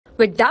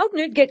With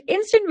Doubtnut, get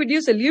instant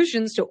video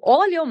solutions to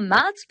all your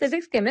maths,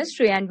 physics,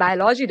 chemistry, and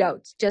biology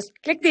doubts. Just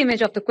click the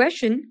image of the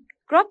question,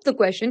 crop the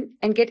question,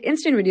 and get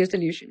instant video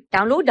solution.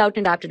 Download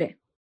Doubtnut app today.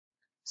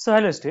 So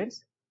hello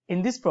students,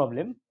 in this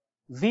problem,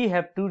 we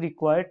have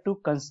required to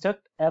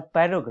construct a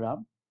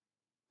parallelogram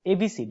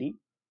ABCD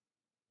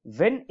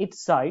when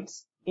its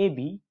sides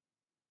AB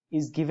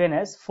is given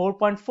as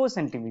 4.4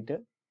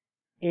 cm,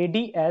 AD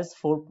as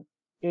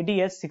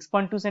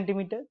 6.2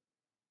 cm,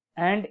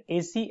 and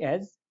AC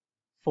as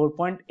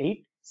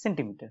 4.8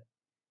 cm.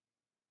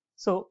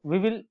 So we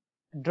will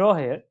draw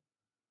here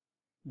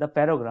the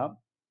parallelogram.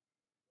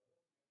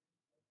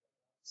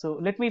 So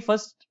let me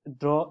first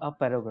draw a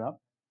parallelogram.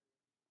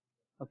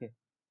 Okay.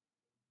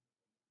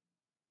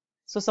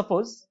 So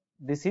suppose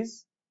this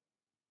is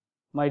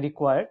my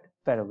required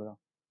parallelogram.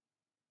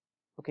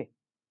 Okay.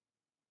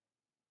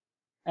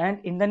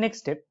 And in the next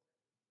step,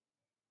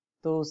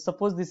 so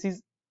suppose this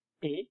is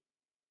A,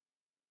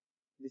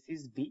 this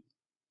is B,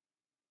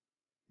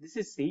 this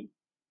is C,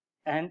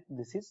 and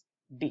this is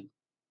D.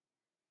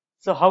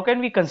 So how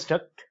can we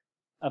construct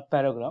a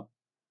parallelogram?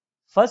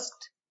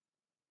 First,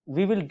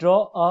 we will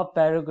draw a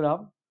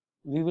parallelogram.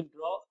 We will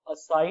draw a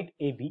side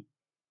AB.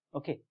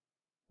 Okay,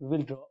 we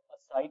will draw a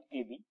side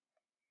AB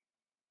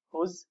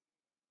whose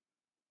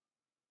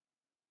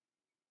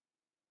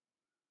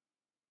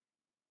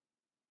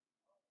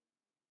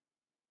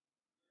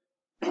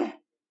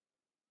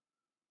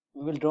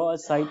we will draw a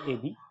side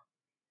AB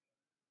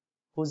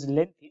whose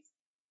length is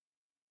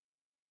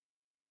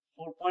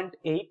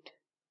 4.8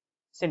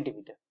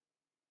 centimeter.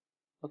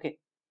 Okay,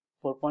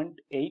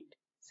 4.8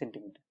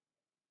 centimeter.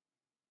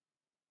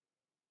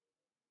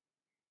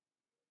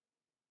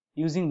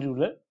 Using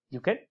ruler,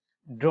 you can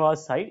draw a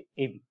side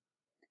AB.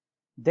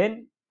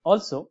 Then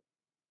also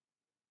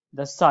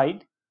the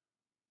side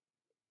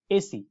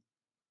AC,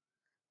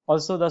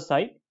 also the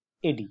side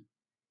AD.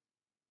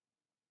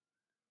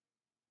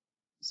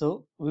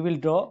 So we will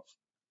draw,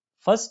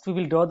 first we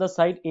will draw the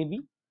side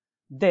AB,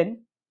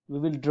 then we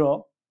will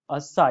draw a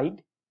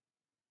side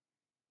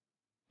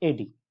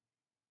AD.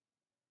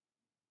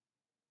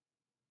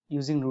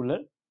 Using ruler,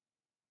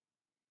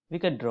 we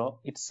can draw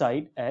its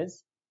side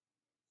as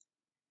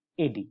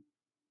AD.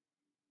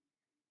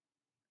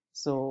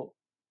 So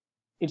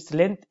its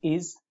length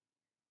is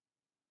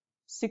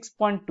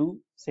 6.2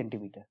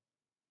 centimeter.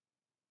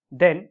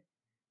 Then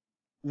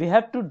we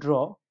have to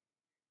draw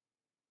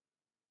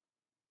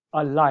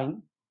a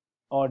line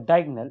or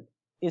diagonal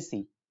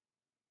AC.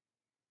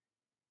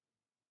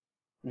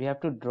 We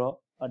have to draw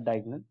a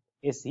diagonal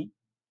AC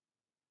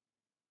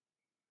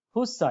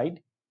whose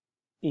side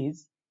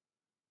is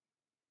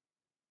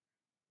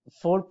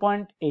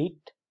 4.8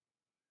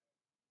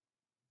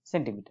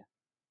 centimeter.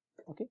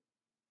 Okay.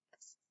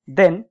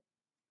 Then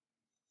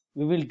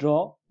we will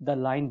draw the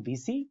line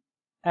BC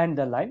and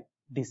the line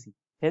DC.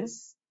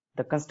 Hence,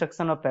 the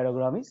construction of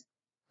parallelogram is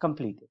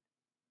completed.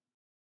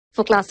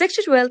 For class 6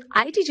 to 12,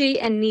 IIT JEE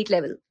and NEET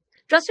level.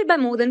 Trusted by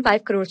more than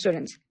 5 crore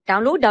students.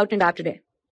 Download Doubtnut app today.